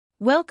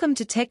Welcome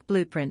to Tech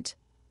Blueprint,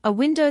 a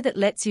window that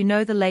lets you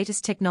know the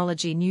latest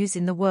technology news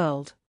in the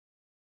world.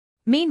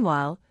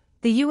 Meanwhile,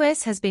 the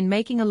US has been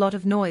making a lot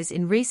of noise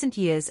in recent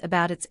years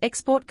about its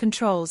export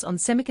controls on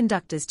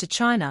semiconductors to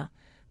China,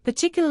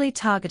 particularly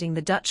targeting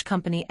the Dutch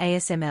company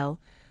ASML,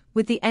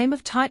 with the aim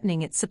of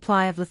tightening its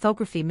supply of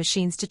lithography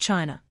machines to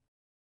China.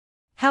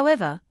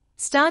 However,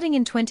 starting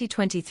in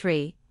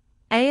 2023,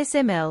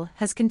 ASML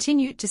has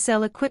continued to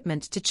sell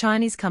equipment to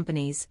Chinese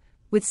companies,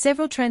 with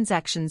several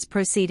transactions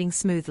proceeding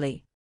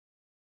smoothly.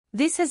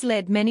 This has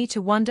led many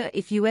to wonder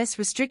if US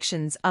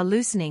restrictions are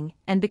loosening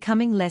and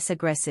becoming less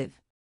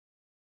aggressive.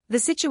 The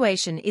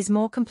situation is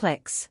more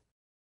complex.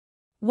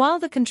 While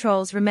the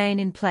controls remain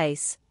in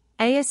place,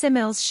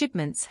 ASML's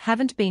shipments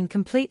haven't been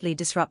completely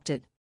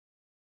disrupted.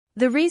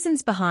 The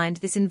reasons behind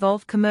this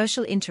involve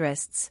commercial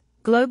interests,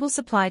 global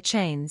supply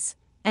chains,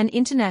 and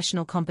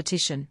international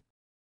competition.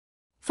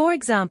 For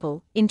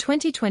example, in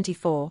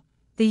 2024,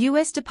 the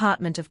US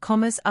Department of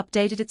Commerce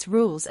updated its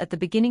rules at the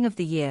beginning of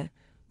the year,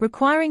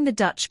 requiring the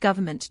Dutch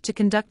government to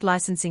conduct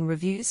licensing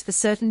reviews for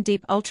certain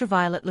deep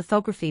ultraviolet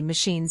lithography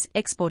machines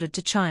exported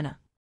to China.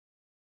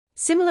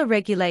 Similar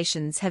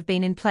regulations have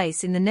been in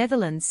place in the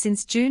Netherlands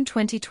since June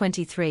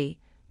 2023,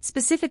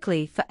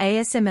 specifically for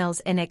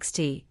ASML's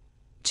NXT,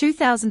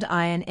 2000i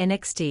and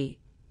NXT,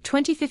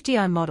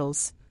 2050i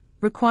models,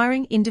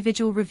 requiring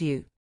individual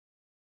review.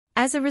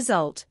 As a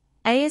result,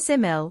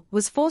 ASML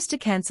was forced to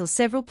cancel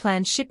several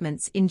planned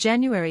shipments in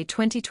January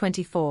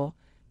 2024,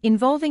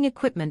 involving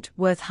equipment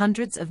worth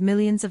hundreds of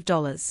millions of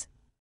dollars.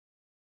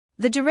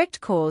 The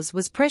direct cause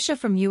was pressure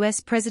from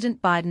US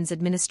President Biden's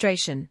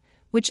administration,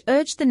 which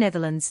urged the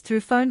Netherlands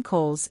through phone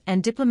calls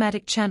and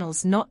diplomatic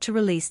channels not to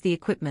release the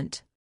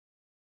equipment.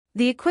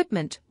 The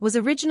equipment was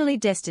originally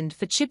destined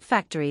for chip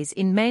factories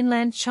in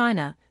mainland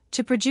China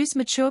to produce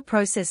mature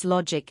process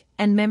logic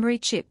and memory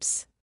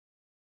chips.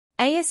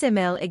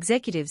 ASML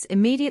executives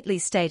immediately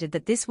stated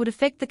that this would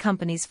affect the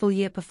company's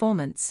full-year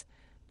performance,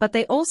 but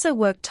they also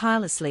worked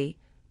tirelessly,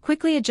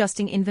 quickly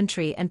adjusting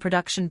inventory and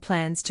production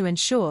plans to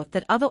ensure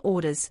that other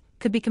orders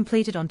could be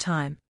completed on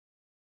time.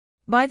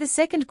 By the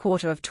second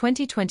quarter of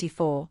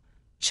 2024,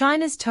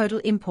 China's total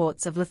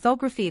imports of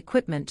lithography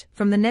equipment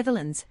from the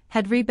Netherlands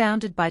had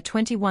rebounded by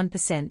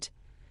 21%,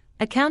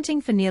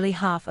 accounting for nearly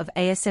half of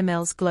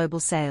ASML's global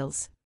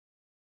sales.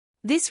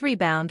 This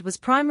rebound was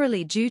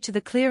primarily due to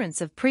the clearance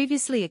of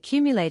previously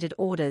accumulated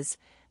orders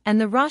and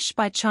the rush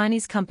by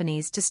Chinese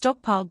companies to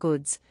stockpile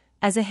goods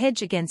as a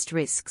hedge against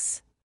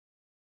risks.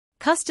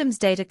 Customs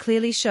data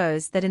clearly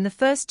shows that in the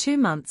first 2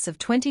 months of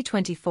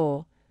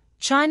 2024,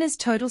 China's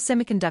total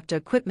semiconductor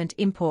equipment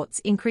imports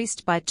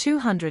increased by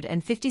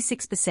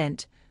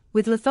 256%,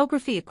 with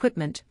lithography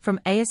equipment from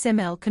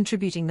ASML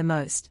contributing the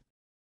most.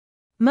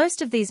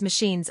 Most of these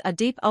machines are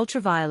deep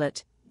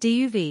ultraviolet,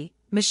 DUV,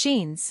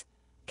 machines,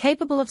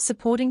 capable of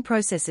supporting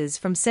processes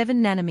from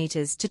 7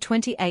 nanometers to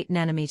 28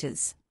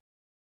 nanometers.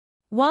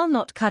 While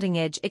not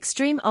cutting-edge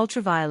extreme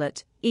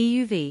ultraviolet,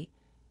 EUV,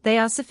 they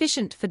are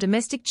sufficient for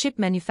domestic chip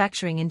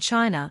manufacturing in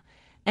China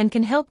and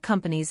can help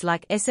companies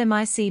like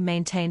SMIC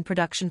maintain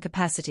production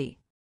capacity.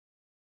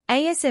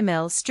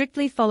 ASML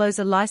strictly follows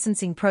a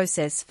licensing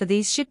process for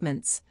these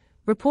shipments,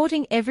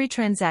 reporting every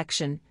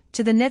transaction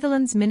to the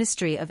Netherlands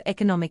Ministry of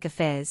Economic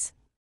Affairs.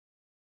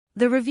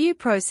 The review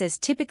process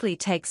typically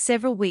takes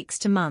several weeks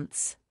to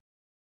months.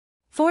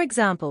 For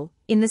example,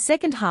 in the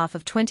second half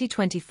of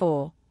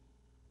 2024,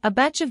 a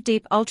batch of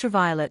deep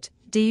ultraviolet,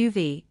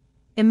 DUV,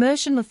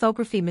 immersion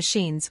lithography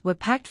machines were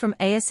packed from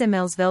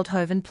ASML's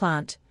Veldhoven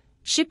plant,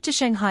 shipped to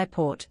Shanghai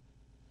port,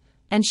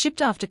 and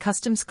shipped after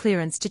customs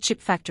clearance to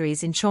chip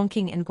factories in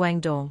Chongqing and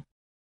Guangdong.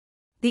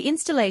 The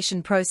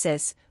installation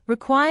process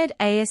required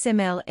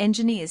ASML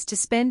engineers to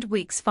spend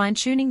weeks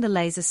fine-tuning the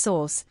laser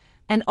source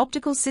and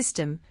optical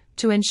system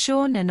to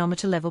ensure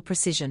nanometer-level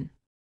precision.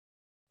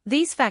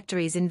 These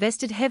factories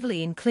invested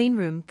heavily in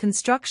cleanroom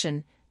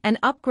construction and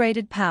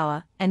upgraded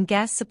power and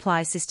gas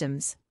supply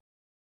systems.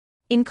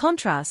 In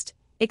contrast,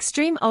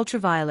 extreme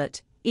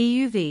ultraviolet,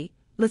 EUV,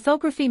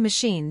 lithography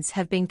machines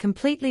have been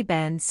completely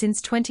banned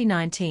since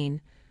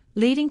 2019,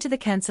 leading to the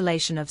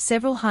cancellation of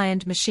several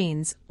high-end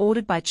machines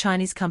ordered by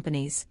Chinese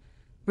companies,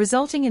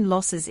 resulting in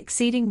losses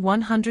exceeding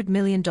 $100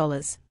 million.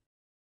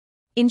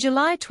 In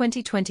July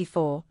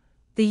 2024,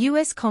 the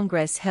US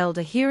Congress held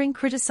a hearing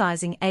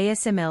criticizing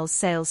ASML's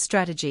sales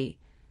strategy,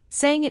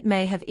 saying it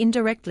may have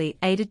indirectly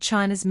aided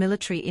China's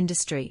military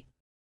industry.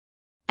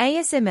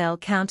 ASML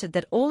countered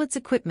that all its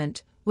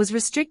equipment was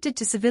restricted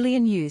to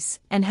civilian use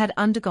and had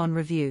undergone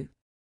review.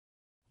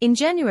 In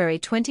January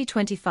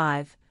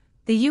 2025,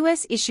 the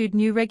US issued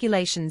new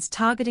regulations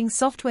targeting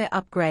software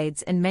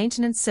upgrades and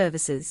maintenance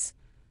services,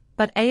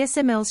 but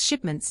ASML's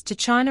shipments to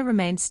China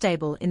remained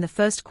stable in the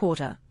first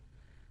quarter,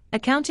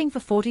 accounting for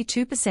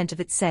 42% of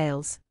its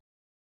sales.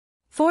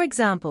 For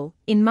example,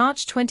 in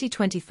March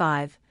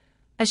 2025,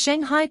 a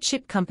Shanghai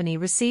chip company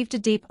received a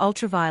deep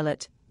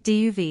ultraviolet,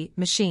 DUV,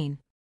 machine.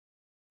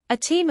 A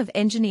team of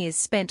engineers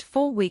spent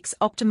 4 weeks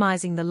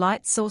optimizing the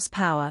light source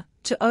power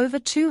to over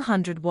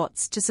 200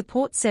 watts to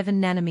support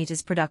 7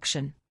 nanometers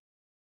production.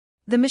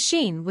 The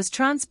machine was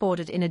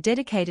transported in a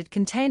dedicated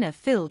container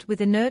filled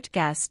with inert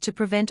gas to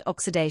prevent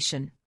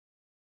oxidation.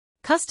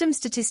 Custom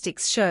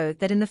statistics show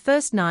that in the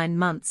first 9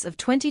 months of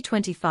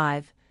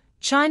 2025,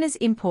 China's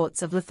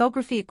imports of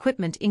lithography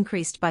equipment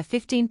increased by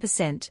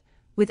 15%,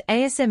 with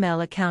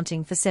ASML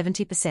accounting for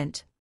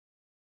 70%.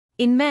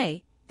 In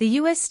May, the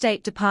U.S.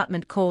 State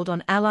Department called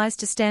on allies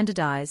to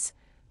standardize,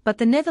 but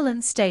the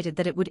Netherlands stated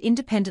that it would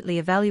independently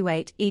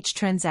evaluate each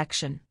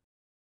transaction.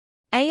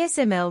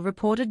 ASML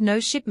reported no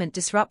shipment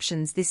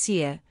disruptions this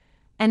year,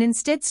 and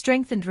instead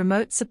strengthened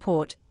remote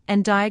support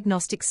and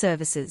diagnostic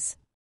services.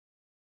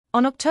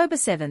 On October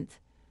 7,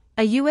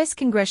 a U.S.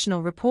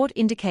 congressional report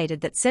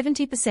indicated that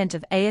 70%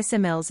 of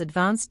ASML's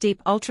advanced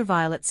deep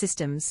ultraviolet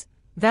systems,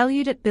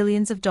 valued at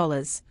billions of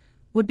dollars,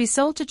 would be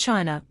sold to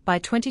China by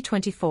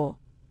 2024,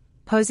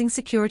 posing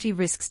security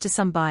risks to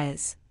some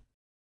buyers.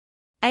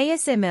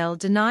 ASML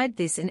denied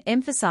this and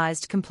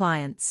emphasized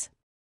compliance.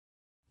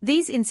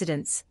 These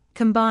incidents,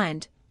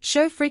 combined,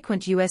 show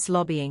frequent U.S.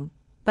 lobbying,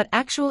 but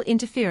actual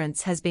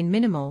interference has been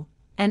minimal,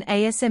 and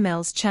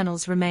ASML's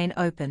channels remain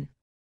open.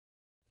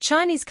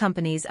 Chinese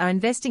companies are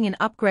investing in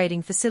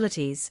upgrading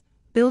facilities,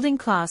 building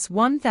Class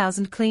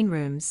 1000 clean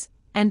rooms,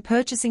 and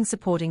purchasing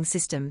supporting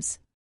systems.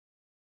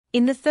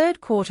 In the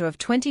third quarter of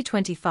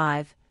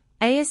 2025,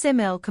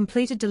 ASML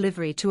completed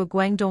delivery to a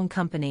Guangdong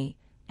company,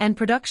 and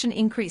production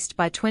increased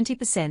by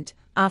 20%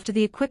 after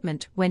the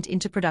equipment went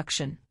into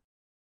production.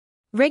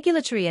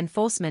 Regulatory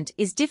enforcement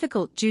is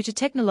difficult due to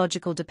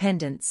technological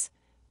dependence,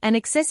 and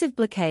excessive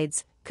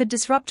blockades could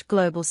disrupt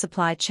global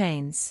supply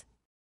chains.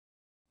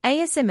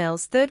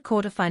 ASML's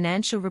third-quarter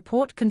financial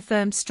report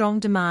confirmed strong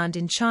demand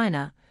in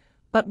China,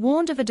 but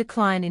warned of a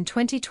decline in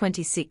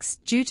 2026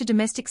 due to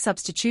domestic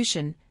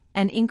substitution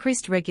and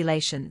increased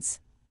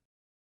regulations.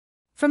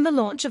 From the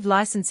launch of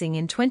licensing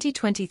in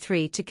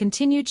 2023 to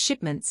continued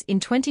shipments in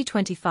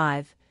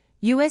 2025,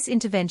 U.S.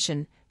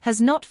 intervention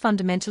has not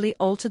fundamentally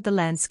altered the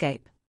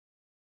landscape.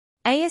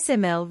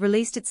 ASML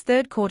released its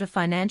third-quarter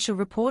financial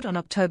report on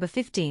October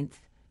 15,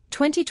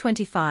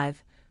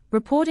 2025,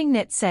 reporting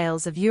net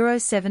sales of Euro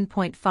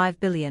 7.5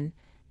 billion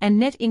and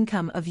net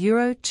income of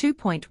Euro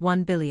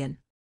 2.1 billion.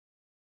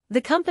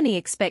 The company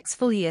expects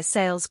full-year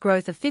sales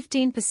growth of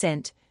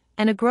 15%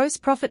 and a gross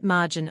profit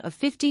margin of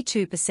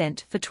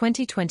 52% for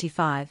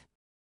 2025.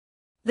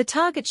 The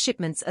target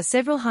shipments are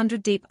several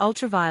hundred deep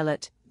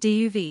ultraviolet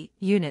 (DUV)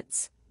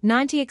 units,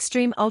 90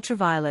 extreme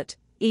ultraviolet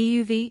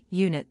 (EUV)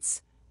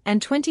 units,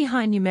 and 20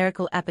 high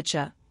numerical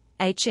aperture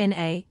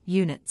 (HNA)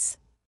 units.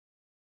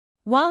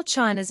 While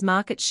China's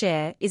market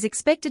share is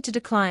expected to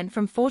decline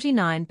from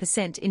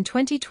 49% in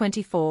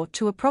 2024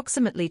 to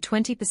approximately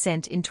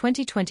 20% in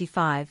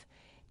 2025,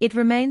 it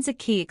remains a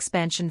key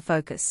expansion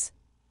focus.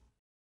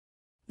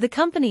 The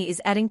company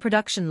is adding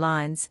production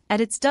lines at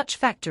its Dutch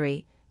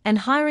factory and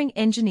hiring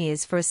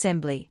engineers for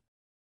assembly.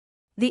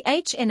 The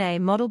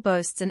HNA model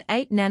boasts an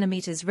 8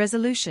 nanometers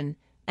resolution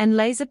and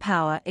laser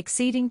power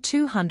exceeding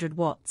 200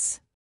 watts.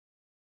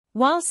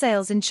 While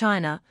sales in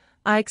China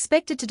are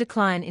expected to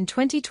decline in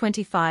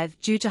 2025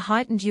 due to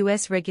heightened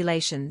U.S.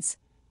 regulations,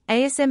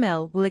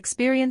 ASML will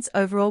experience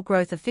overall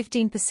growth of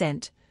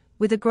 15%,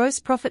 with a gross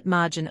profit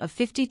margin of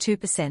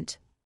 52%.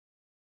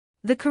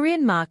 The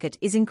Korean market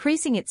is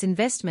increasing its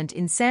investment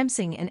in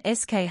Samsung and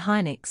SK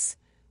Hynix,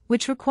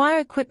 which require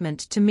equipment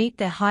to meet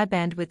their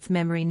high-bandwidth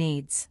memory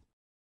needs.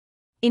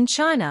 In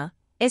China,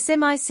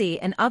 SMIC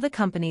and other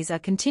companies are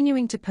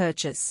continuing to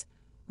purchase,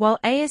 while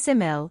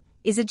ASML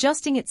is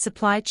adjusting its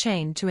supply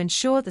chain to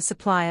ensure the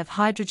supply of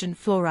hydrogen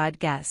fluoride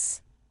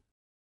gas.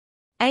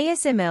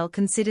 ASML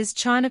considers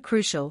China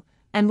crucial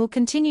and will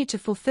continue to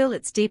fulfill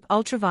its deep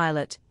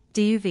ultraviolet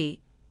 (DUV)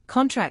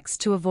 contracts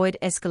to avoid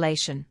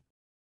escalation.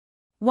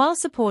 While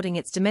supporting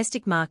its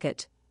domestic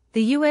market,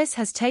 the U.S.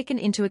 has taken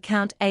into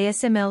account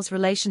ASML's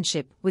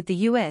relationship with the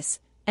U.S.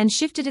 and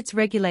shifted its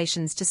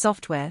regulations to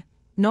software,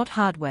 not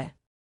hardware.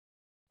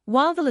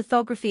 While the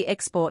lithography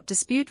export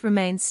dispute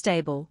remains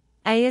stable,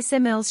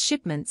 ASML's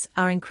shipments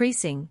are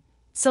increasing,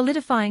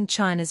 solidifying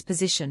China's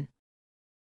position.